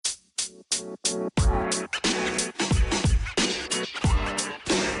Hi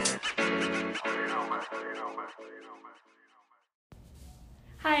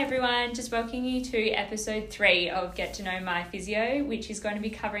everyone, just welcoming you to episode 3 of Get to Know My Physio, which is going to be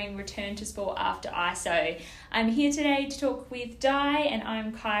covering return to sport after ISO. I'm here today to talk with Di, and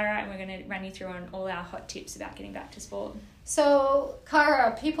I'm Kyra, and we're going to run you through on all our hot tips about getting back to sport. So,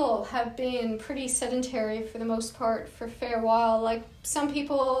 Kyra, people have been pretty sedentary for the most part for a fair while. Like some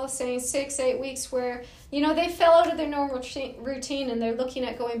people saying 6-8 weeks where, they fell out of their normal routine and they're looking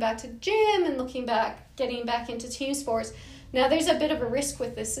at going back to gym and getting back into team sports. Now, there's a bit of a risk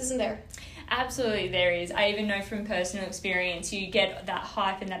with this, isn't there? Absolutely, there is. I even know from personal experience, you get that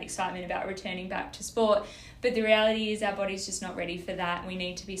hype and that excitement about returning back to sport. But the reality is our body's just not ready for that. We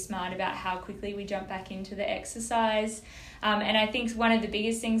need to be smart about how quickly we jump back into the exercise. And I think one of the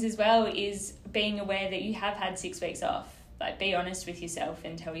biggest things as well is being aware that you have had 6 weeks off. Like, be honest with yourself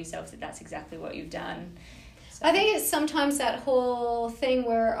and tell yourself that that's exactly what you've done. So. I think it's sometimes that whole thing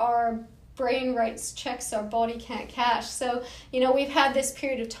where our brain writes checks our body can't cash. So, we've had this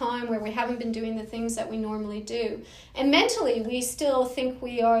period of time where we haven't been doing the things that we normally do. And mentally, we still think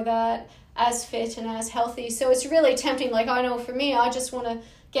we are that as fit and as healthy. So it's really tempting. Like, I know for me, I just want to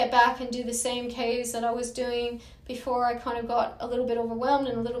get back and do the same Ks that I was doing before I kind of got a little bit overwhelmed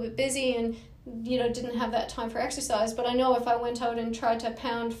and a little bit busy and, didn't have that time for exercise. But I know if I went out and tried to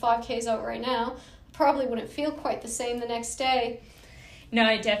pound 5Ks out right now, I probably wouldn't feel quite the same the next day.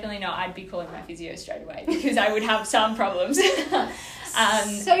 No, definitely not. I'd be calling my physio straight away because I would have some problems.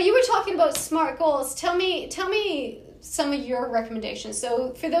 So you were talking about SMART goals. Tell me some of your recommendations.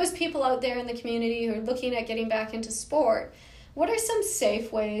 So for those people out there in the community who are looking at getting back into sport, what are some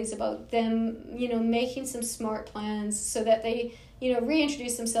safe ways about them, making some SMART plans so that they,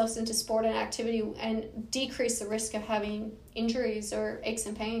 reintroduce themselves into sport and activity and decrease the risk of having injuries or aches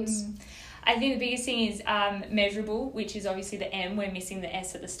and pains? I think the biggest thing is measurable, which is obviously the M. We're missing the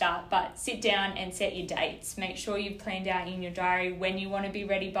S at the start, but sit down and set your dates. Make sure you've planned out in your diary when you want to be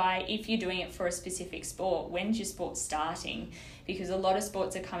ready by, if you're doing it for a specific sport, when's your sport starting? Because a lot of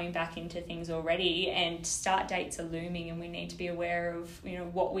sports are coming back into things already and start dates are looming, and we need to be aware of,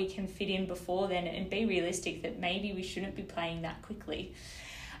 what we can fit in before then and be realistic that maybe we shouldn't be playing that quickly.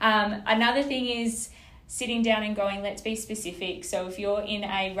 Another thing is sitting down and going, let's be specific. So if you're in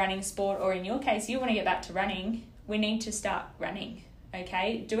a running sport, or in your case, you want to get back to running, we need to start running,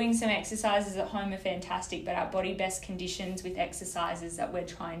 okay? Doing some exercises at home are fantastic, but our body best conditions with exercises that we're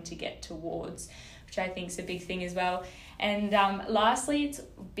trying to get towards, which I think is a big thing as well. And lastly, it's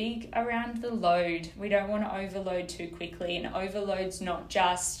big around the load. We don't want to overload too quickly, and overload's not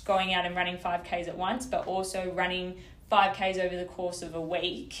just going out and running 5Ks at once, but also running 5Ks over the course of a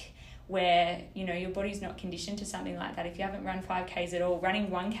week, where, your body's not conditioned to something like that. If you haven't run 5Ks at all, running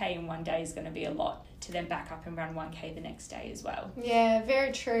 1K in one day is going to be a lot to then back up and run 1K the next day as well. Yeah,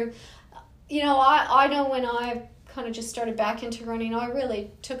 very true. I know when I kind of just started back into running, I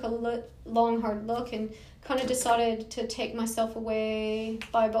really took a long, hard look and kind of decided to take myself away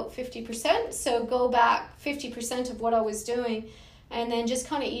by about 50%. So go back 50% of what I was doing and then just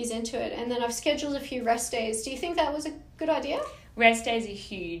kind of ease into it. And then I've scheduled a few rest days. Do you think that was a good idea? Rest days are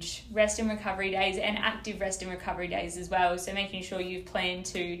huge. Rest and recovery days, and active rest and recovery days as well. So making sure you've planned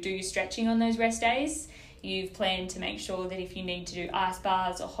to do stretching on those rest days. You've planned to make sure that if you need to do ice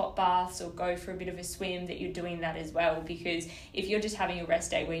baths or hot baths or go for a bit of a swim, that you're doing that as well. Because if you're just having a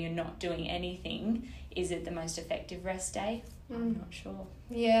rest day where you're not doing anything, is it the most effective rest day? I'm not sure.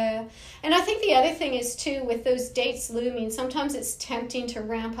 Yeah. And I think the other thing is too, with those dates looming, sometimes it's tempting to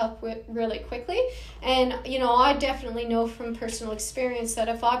ramp up really quickly. And, I definitely know from personal experience that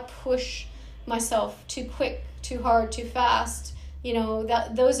if I push myself too quick, too hard, too fast,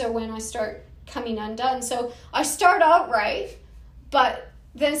 that those are when I start coming undone. So I start out right, but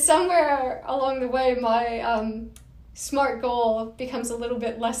then somewhere along the way, my SMART goal becomes a little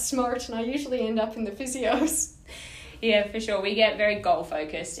bit less smart, and I usually end up in the physios. Yeah, for sure. We get very goal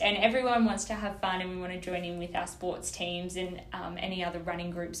focused, and everyone wants to have fun, and we want to join in with our sports teams and any other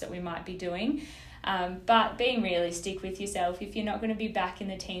running groups that we might be doing. But being realistic with yourself, if you're not going to be back in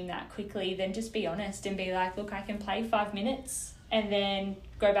the team that quickly, then just be honest and be like, look, I can play 5 minutes and then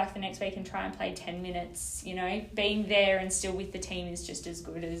go back the next week and try and play 10 minutes. Being there and still with the team is just as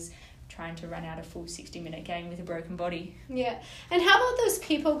good as trying to run out a full 60-minute game with a broken body. Yeah. And how about those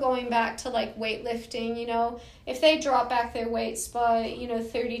people going back to like weightlifting, if they drop back their weights by,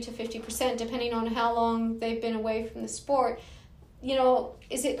 30 to 50%, depending on how long they've been away from the sport,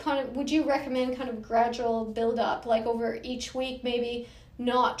 is it would you recommend kind of gradual build up, like over each week, maybe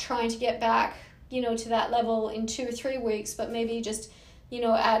not trying to get back, to that level in 2 or 3 weeks, but maybe just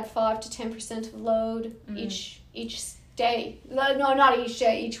add 5 to 10% of load each day. No, not each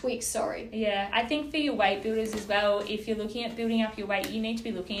day, each week, sorry. Yeah, I think for your weight builders as well, if you're looking at building up your weight, you need to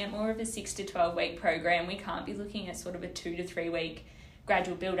be looking at more of a 6 to 12 week program. We can't be looking at sort of a 2 to 3 week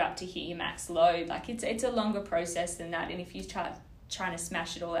gradual build up to hit your max load. Like it's a longer process than that, and if you trying to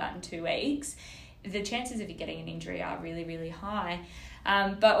smash it all out in 2 weeks, the chances of you getting an injury are really, really high.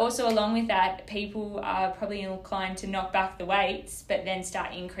 But also along with that, people are probably inclined to knock back the weights, but then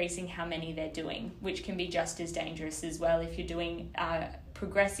start increasing how many they're doing, which can be just as dangerous as well. If you're doing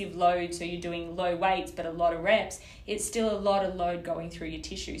progressive load, so you're doing low weights but a lot of reps, it's still a lot of load going through your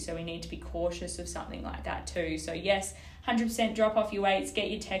tissue. So we need to be cautious of something like that too. So yes, 100% drop off your weights, get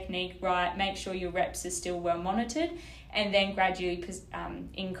your technique right, make sure your reps are still well monitored, and then gradually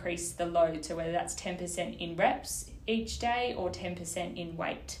increase the load. So whether that's 10% in reps each day or 10% in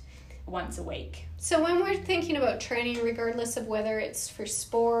weight once a week. So when we're thinking about training, regardless of whether it's for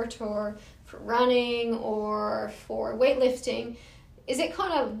sport or for running or for weightlifting, is it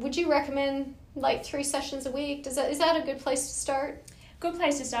would you recommend like 3 sessions a week? Is that a good place to start? Good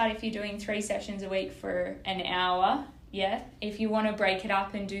place to start if you're doing 3 sessions a week for an hour. Yeah, if you want to break it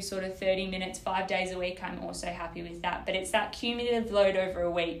up and do sort of 30 minutes 5 days a week, I'm also happy with that. But it's that cumulative load over a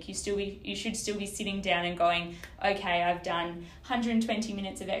week. You should still be sitting down and going, okay, I've done 120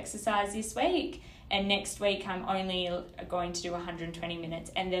 minutes of exercise this week, and next week I'm only going to do 120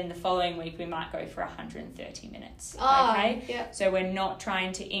 minutes, and then the following week we might go for 130 minutes. Okay? Yeah. So we're not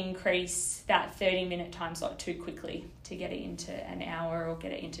trying to increase that 30-minute time slot too quickly to get it into an hour or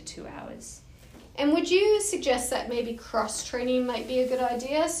get it into 2 hours. And would you suggest that maybe cross-training might be a good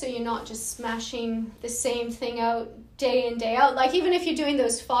idea, so you're not just smashing the same thing out day in, day out? Like, even if you're doing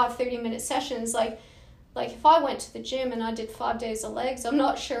those 5 30-minute sessions, like if I went to the gym and I did 5 days of legs, I'm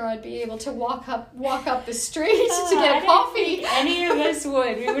not sure I'd be able to walk up the street to get a coffee. Any of us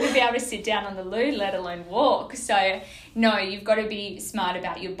would. We wouldn't be able to sit down on the loo, let alone walk. So, no, you've got to be smart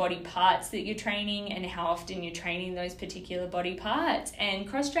about your body parts that you're training and how often you're training those particular body parts. And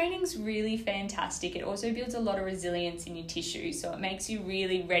cross-training's really fantastic. It also builds a lot of resilience in your tissue, so it makes you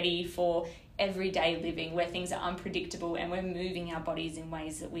really ready for everyday living where things are unpredictable and we're moving our bodies in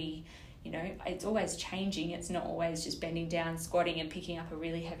ways that we... it's always changing. It's not always just bending down, squatting and picking up a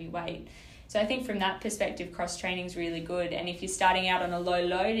really heavy weight. So I think from that perspective, cross-training is really good. And if you're starting out on a low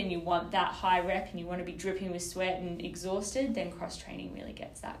load and you want that high rep and you want to be dripping with sweat and exhausted, then cross-training really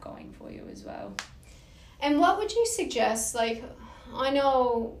gets that going for you as well. And what would you suggest? Like, I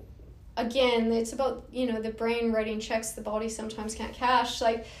know, again, it's about, the brain writing checks the body sometimes can't cash.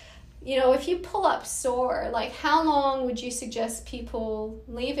 Like, if you pull up sore, like how long would you suggest people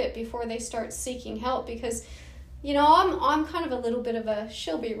leave it before they start seeking help? Because, I'm kind of a little bit of a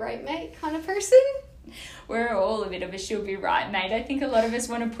she'll be right, mate kind of person. We're all a bit of a she'll be right, mate. I think a lot of us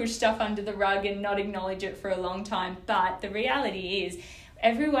want to push stuff under the rug and not acknowledge it for a long time. But the reality is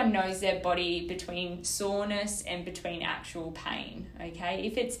everyone knows their body between soreness and between actual pain, okay?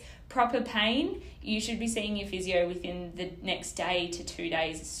 If it's proper pain, you should be seeing your physio within the next day to 2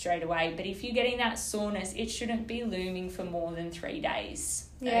 days straight away. But if you're getting that soreness, it shouldn't be looming for more than 3 days.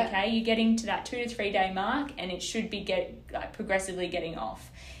 Yeah. Okay, you're getting to that 2 to 3 day mark and it should be progressively getting off.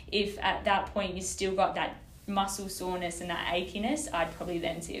 If at that point you still got that muscle soreness and that achiness, I'd probably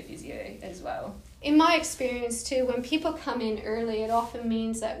then see a physio as well. In my experience too, when people come in early, it often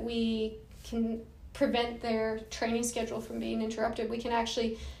means that we can prevent their training schedule from being interrupted. We can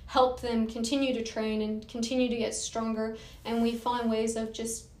actually help them continue to train and continue to get stronger, and we find ways of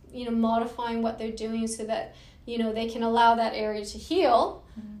just modifying what they're doing so that they can allow that area to heal,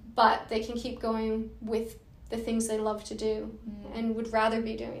 but they can keep going with the things they love to do and would rather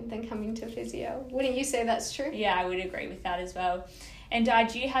be doing than coming to physio. Wouldn't you say that's true? Yeah, I would agree with that as well. And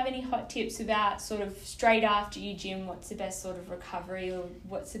do you have any hot tips about sort of straight after you gym, what's the best sort of recovery or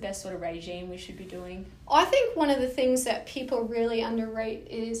what's the best sort of regime we should be doing? I think one of the things that people really underrate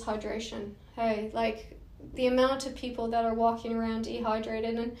is hydration. Hey, like the amount of people that are walking around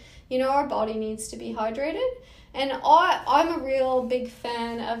dehydrated, and our body needs to be hydrated. And I'm a real big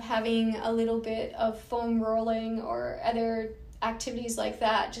fan of having a little bit of foam rolling or other activities like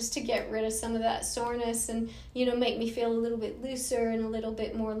that, just to get rid of some of that soreness and make me feel a little bit looser and a little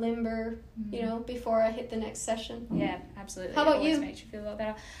bit more limber before I hit the next session. Yeah, absolutely. How about it always you? Makes you feel a lot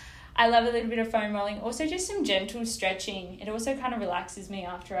better. I love a little bit of foam rolling. Also just some gentle stretching. It also kind of relaxes me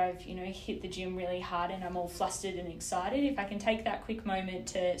after I've, hit the gym really hard and I'm all flustered and excited. If I can take that quick moment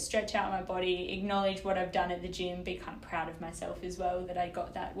to stretch out my body, acknowledge what I've done at the gym, be kind of proud of myself as well that I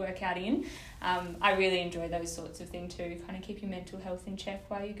got that workout in. I really enjoy those sorts of things too. Kind of keep your mental health in check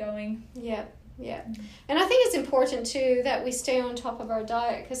while you're going. Yeah. Yeah. And I think it's important too that we stay on top of our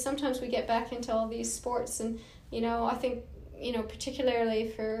diet, because sometimes we get back into all these sports, and I think particularly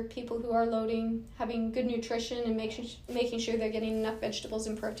for people who are loading, having good nutrition and making sure they're getting enough vegetables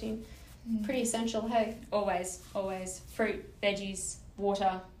and protein, pretty essential. Hey, always fruit, veggies,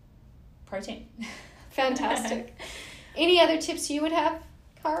 water, protein. Fantastic. Any other tips you would have,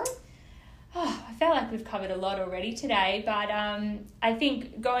 Cara? I feel like we've covered a lot already today, but I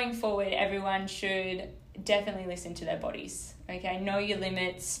think going forward, everyone should definitely listen to their bodies. Okay, know your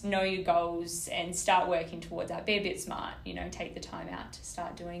limits, know your goals, and start working towards that. Be a bit smart, take the time out to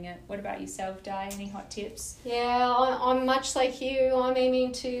start doing it. What about yourself, Di? Any hot tips? Yeah, I'm much like you. I'm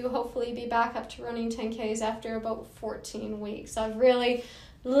aiming to hopefully be back up to running 10Ks after about 14 weeks. I've really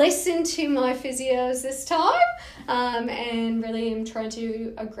listened to my physios this time, and really am trying to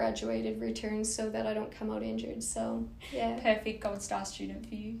do a graduated return so that I don't come out injured. So, yeah. Perfect gold star student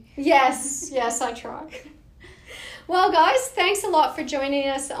for you. Yes, I try. Well, guys, thanks a lot for joining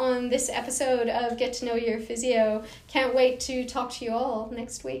us on this episode of Get to Know Your Physio. Can't wait to talk to you all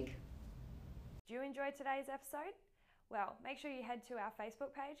next week. Did you enjoy today's episode? Well, make sure you head to our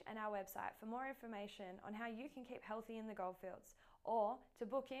Facebook page and our website for more information on how you can keep healthy in the goldfields. Or to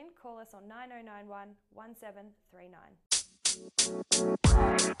book in, call us on 9091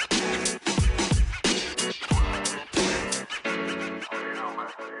 1739.